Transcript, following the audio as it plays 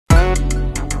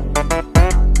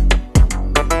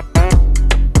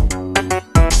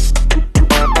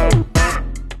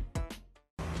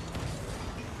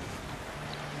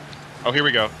Oh, here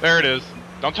we go. There it is.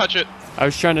 Don't touch it. I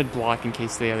was trying to block in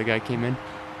case the other guy came in.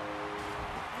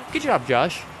 Good job,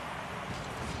 Josh.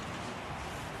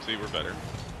 See, we're better.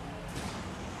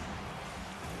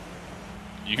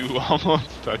 You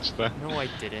almost touched that. No, I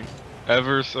didn't.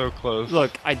 Ever so close.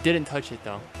 Look, I didn't touch it,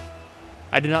 though.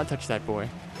 I did not touch that boy.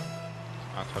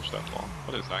 Not touch that ball.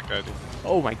 What is that guy doing?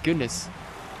 Oh, my goodness.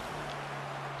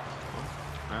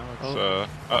 Now it's,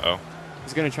 uh-oh.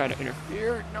 He's going to try to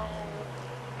interfere. No.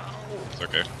 It's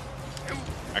okay.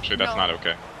 Actually, that's not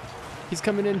okay. He's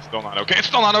coming in. It's still not okay. It's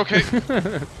still not okay!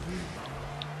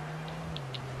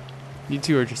 You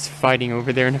two are just fighting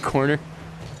over there in the corner.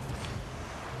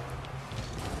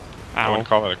 I Ow. wouldn't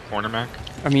call it a corner, Mac.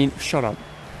 I mean, shut up.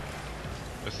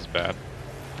 This is bad.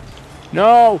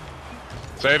 No!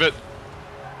 Save it!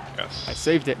 Yes. I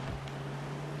saved it.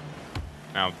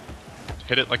 Now,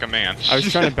 hit it like a man. I was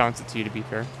trying to bounce it to you, to be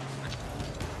fair.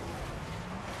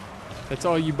 That's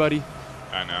all you, buddy.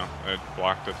 I know. I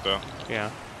blocked it, though.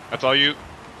 Yeah. That's all you?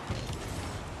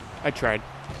 I tried.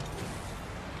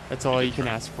 That's all you can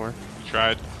ask for. You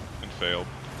tried and failed.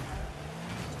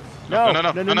 No! No,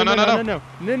 no, no, No, no, no, no, no, no,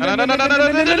 no, no, no, no, no, no, no,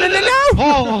 no, no, no, no, no!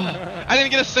 Oh! I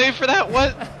didn't get a save for that.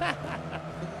 What?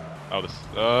 Oh, this.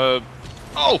 Oh!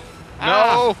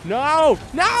 No! No!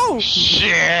 No!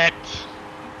 Shit!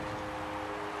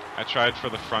 I tried for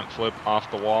the front flip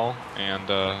off the wall, and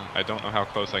I don't know how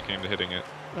close I came to hitting it.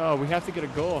 Oh, we have to get a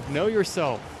goal. Know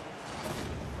yourself.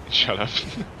 Shut up.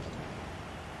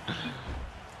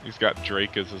 He's got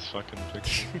Drake as his fucking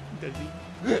picture. Does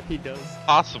he? He does.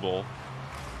 Possible.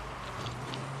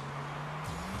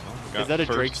 Is that a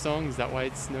Drake song? Is that why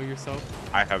it's Know Yourself?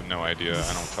 I have no idea.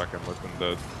 I don't fucking listen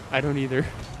to... I don't either.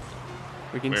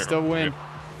 We can still win.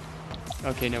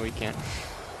 Okay, no, we can't.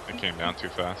 It came down too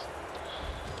fast.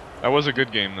 That was a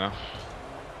good game, though.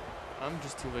 I'm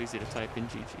just too lazy to type in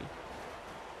GG.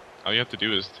 All you have to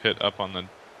do is hit up on the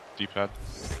D-pad.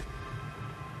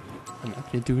 I'm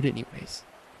not gonna do it anyways.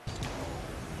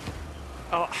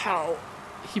 Oh, how?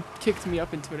 He kicked me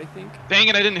up into it, I think. Dang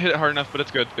it, I didn't hit it hard enough, but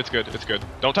it's good. It's good. It's good.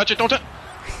 Don't touch it. Don't touch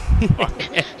Fuck.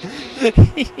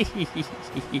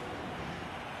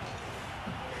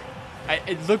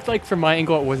 It looked like from my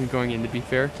angle it wasn't going in, to be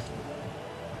fair.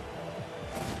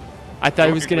 I thought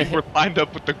it was gonna hit. We're lined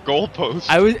up with the goalpost.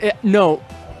 No.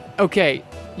 Okay,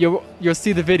 you'll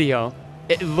see the video.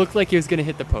 It looked like it was gonna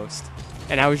hit the post,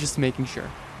 and I was just making sure.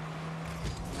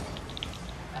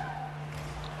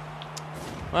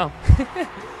 Wow.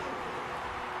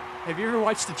 Have you ever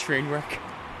watched a train wreck?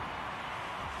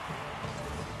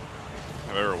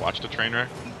 Have you ever watched a train wreck?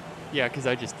 Yeah, because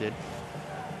I just did.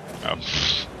 Oh.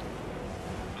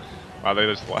 Wow, they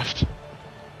just left.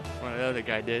 Well, the other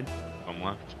guy did. Some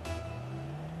left.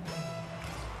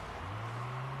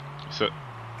 So,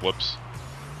 whoops.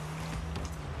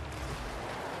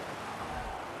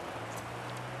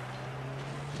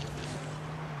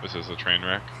 This is a train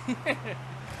wreck.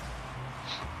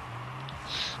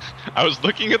 I was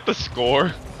looking at the score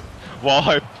while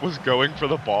I was going for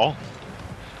the ball.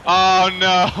 Oh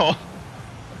no!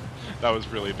 That was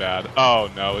really bad. Oh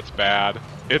no, it's bad.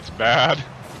 It's bad.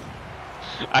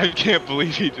 I can't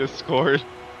believe he just scored.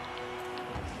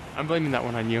 I'm blaming that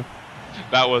one on you.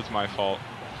 That was my fault.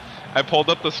 I pulled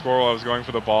up the score while I was going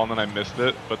for the ball and then I missed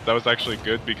it, but that was actually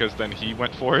good because then he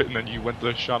went for it and then you went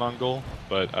the shot on goal,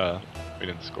 but we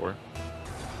didn't score.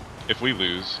 If we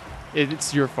lose...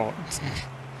 It's your fault.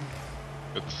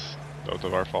 It's both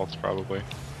of our faults, probably.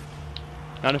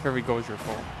 Not if every goal is your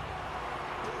fault.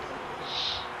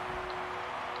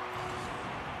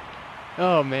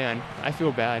 Oh man, I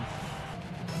feel bad.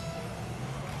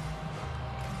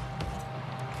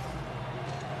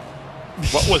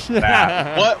 What was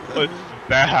that? What was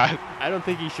that? I don't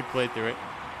think he should play through it.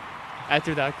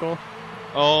 After that goal.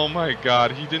 Oh my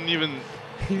god, he didn't even...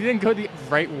 He didn't go the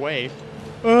right way.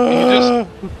 He just...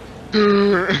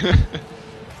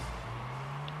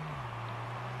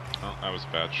 Oh, that was a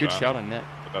bad shot. Good shot on net.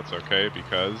 But that's okay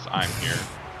because I'm here.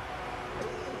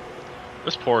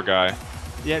 This poor guy.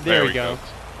 Yeah, there we go.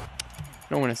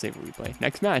 Don't want to save a replay.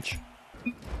 Next match.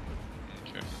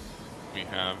 Okay. We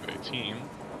have a team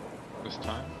this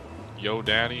time. Yo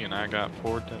Daddy and I got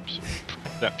poor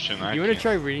perception. You want to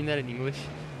try reading that in English?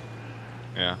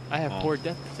 Yeah. I have poor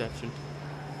depth perception.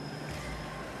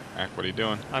 Ack, what are you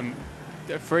doing? I'm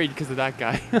afraid because of that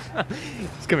guy.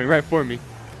 He's coming right for me.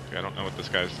 Okay, I don't know what this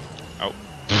guy's... Oh.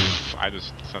 I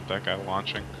just sent that guy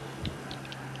launching.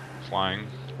 Flying.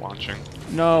 Launching.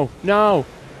 No. No.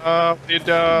 They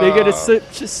get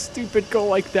such a stupid goal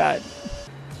like that.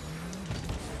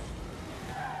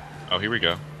 Oh, here we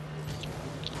go.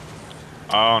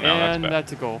 Oh, no, and that's bad.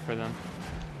 That's a goal for them.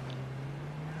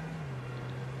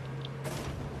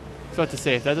 was about to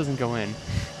say, if that doesn't go in.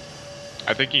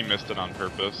 I think he missed it on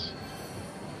purpose.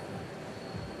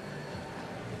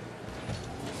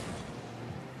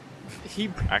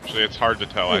 Actually, it's hard to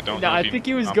tell. I don't know. No, I think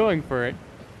he was going for it.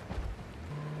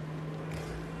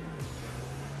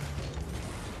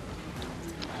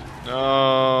 No.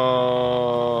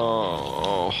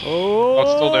 Oh, Oh,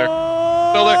 it's still there.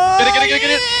 Still there. Get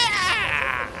it.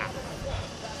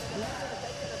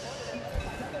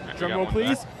 Right, Drum roll,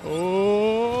 please. Back.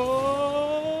 Oh.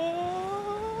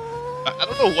 I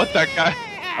don't know what that guy.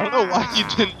 I don't know why he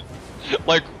didn't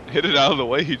like hit it out of the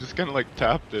way. He just kind of like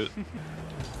tapped it.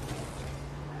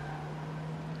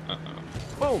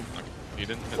 Boom. He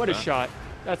didn't hit What that. a shot.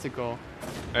 That's a goal.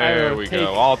 There we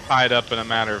go. All tied up in a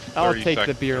matter of 30 I'll seconds. take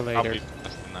the beer later. Probably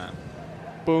less than that.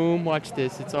 Boom, watch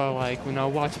this. It's all like, when I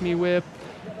watch me whip.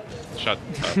 Shut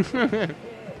up. You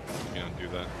don't do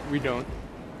that. We don't.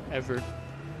 Ever.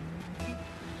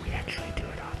 We actually do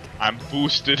it often. I'm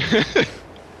boosted. What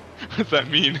does that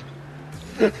mean?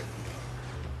 Is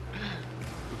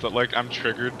that like I'm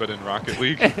triggered but in Rocket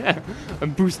League?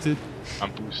 I'm boosted.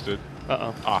 I'm boosted.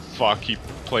 Uh-oh. Ah, fuck, he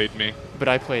played me. But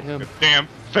I played him. Damn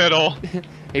fiddle.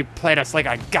 He played us like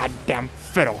a goddamn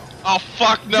fiddle. Oh,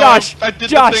 fuck, no. Josh! I did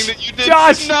Josh! the thing that you did.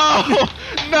 Josh! No!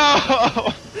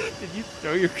 No! Did you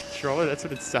throw your controller? That's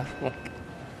what it sounded like.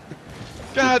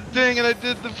 God dang it, I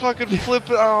did the fucking flip.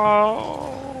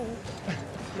 Oh.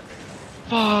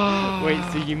 Fuck. Wait,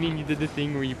 so you mean you did the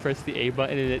thing where you press the A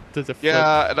button and it does a flip?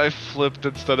 Yeah, and I flipped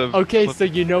instead of. Okay, flipping.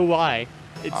 so you know why.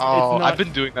 It's not... I've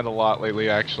been doing that a lot lately,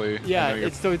 actually. Yeah,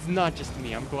 so it's not just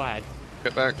me. I'm glad.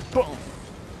 Get back. Boom.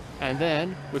 And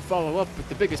then we follow up with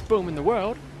the biggest boom in the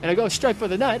world, and I go straight for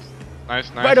the nut, Nice.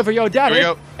 right over your daddy, Here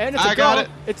we go. and it's I a goal. got it.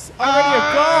 It's already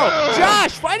a goal.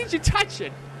 Josh, why did you touch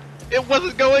it? It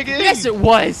wasn't going in. Yes, it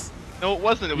was. No, it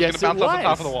wasn't. It was Yes, gonna bounce it off the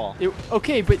top was. of the wall.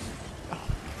 Okay, but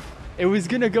it was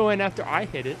gonna go in after I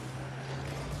hit it.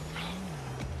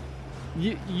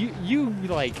 You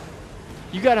like,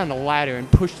 you got on a ladder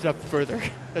and pushed it up further.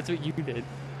 That's what you did.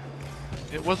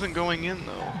 It wasn't going in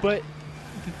though. But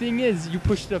the thing is, you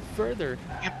pushed it up further.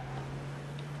 I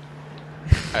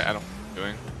don't know what I'm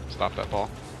doing. Stop that ball.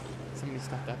 Somebody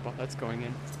stop that ball. That's going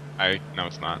in. No,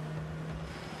 it's not.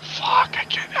 Fuck, I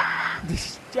can't.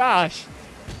 Josh,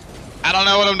 I don't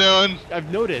know what I'm doing.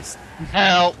 I've noticed.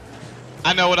 Help.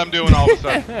 I know what I'm doing all of a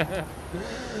sudden.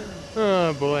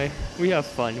 Oh boy, we have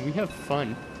fun. We have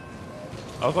fun.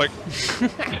 I was like,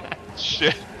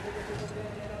 shit.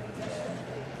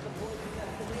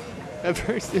 At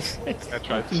first, I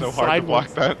tried so hard to block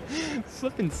that.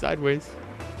 Flipping sideways.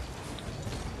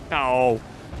 No.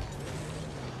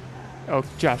 Oh,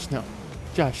 Josh, no.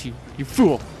 Josh, you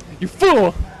fool. You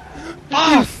fool!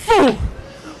 You fool!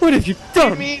 What have you What do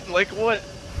done? you mean? Like what?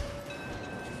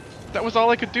 That was all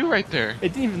I could do right there.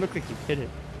 It didn't even look like you hit it.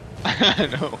 I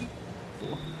know.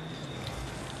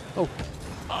 Oh.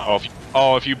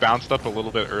 If you bounced up a little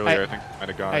bit earlier, I think I might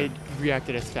have gone. I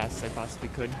reacted as fast as I possibly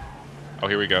could. Oh,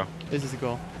 here we go. This is a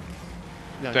goal.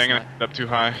 No, Dang it, it's up too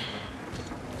high.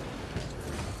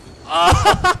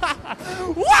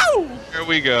 not. Woo! Here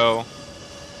we go.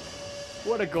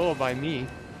 What a goal by me.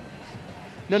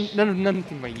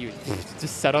 Nothing by you.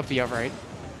 Just set up the upright.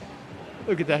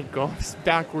 Look at that goal. Just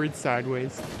backwards,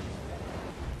 sideways.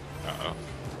 Uh-oh.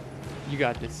 You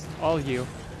got this. All you.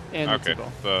 And that's a Okay,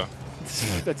 goal.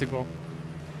 That's a goal.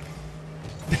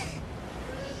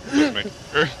 Just make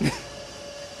sure.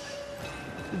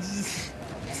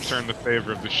 Turn the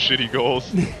favor of the shitty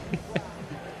goals.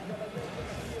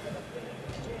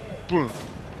 Boom.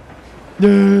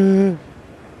 No.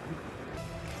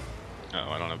 Oh,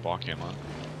 I don't have ball cam on.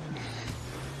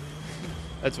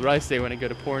 That's what I say when I go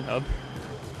to Pornhub.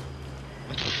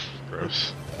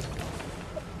 Gross.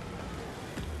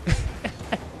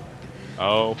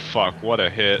 Oh fuck, what a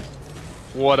hit.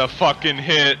 What a fucking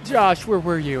hit. Josh, where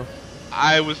were you?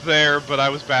 I was there, but I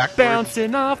was backwards.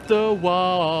 Bouncing off the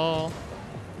wall.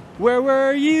 Where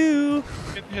were you?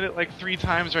 I hit it like 3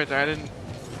 times right there. I didn't.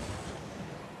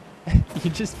 You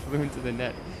just flew into the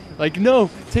net. Like, no,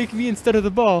 take me instead of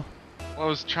the ball. Well, I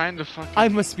was trying to fucking. I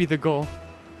must be the goal.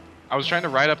 I was trying to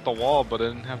ride up the wall, but I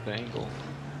didn't have the angle.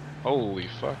 Holy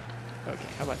fuck. Okay,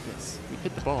 how about this? We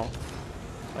hit the ball.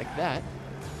 Like that.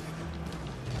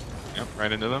 Yep,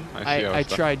 right into them. I see how I it's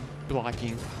done. tried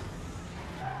blocking.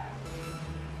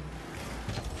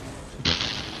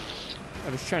 I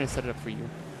was trying to set it up for you.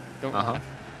 Don't laugh.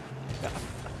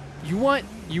 You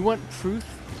want proof?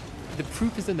 The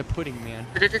proof is in the pudding, man.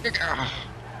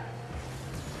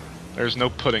 There's no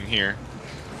pudding here.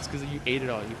 It's because you ate it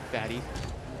all, you fatty.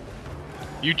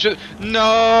 You just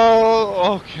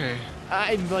no. Okay.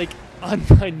 I'm like, on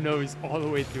my nose all the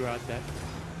way throughout that.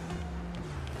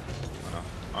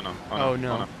 Oh no. Oh no. Oh,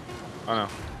 no. Oh no. Oh no.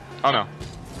 Oh no.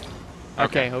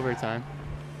 Okay, overtime.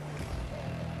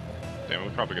 Damn, we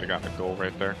probably could have gotten a goal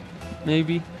right there.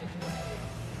 Maybe.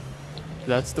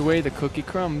 That's the way the cookie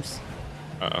crumbs.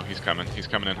 Uh-oh, he's coming. He's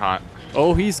coming in hot.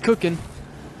 Oh, he's cooking.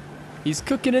 He's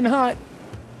cooking and hot.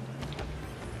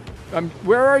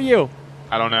 Where are you?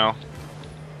 I don't know.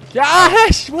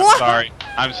 Gosh, what? Sorry.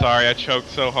 I'm sorry. I choked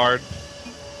so hard.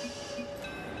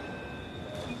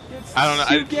 I don't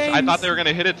know. I thought they were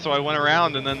gonna hit it, so I went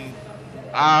around and then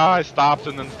I stopped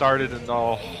and then started and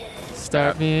all.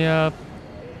 Start me up.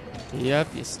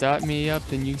 Yep, you start me up,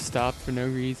 then you stop for no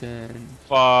reason.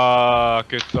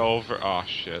 Fuck! It's over. Oh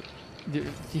shit.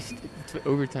 It's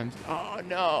overtime. Oh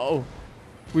no!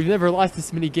 We've never lost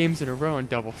this many games in a row in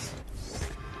doubles.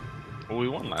 Well, we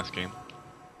won last game.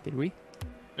 Did we?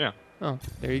 Yeah. Oh,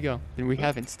 there you go. Then we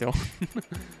haven't still.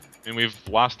 And we've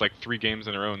lost like 3 games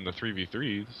in a row in the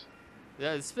 3v3s.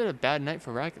 Yeah, it's been a bad night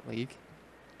for Rocket League.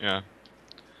 Yeah.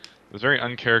 It was very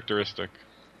uncharacteristic.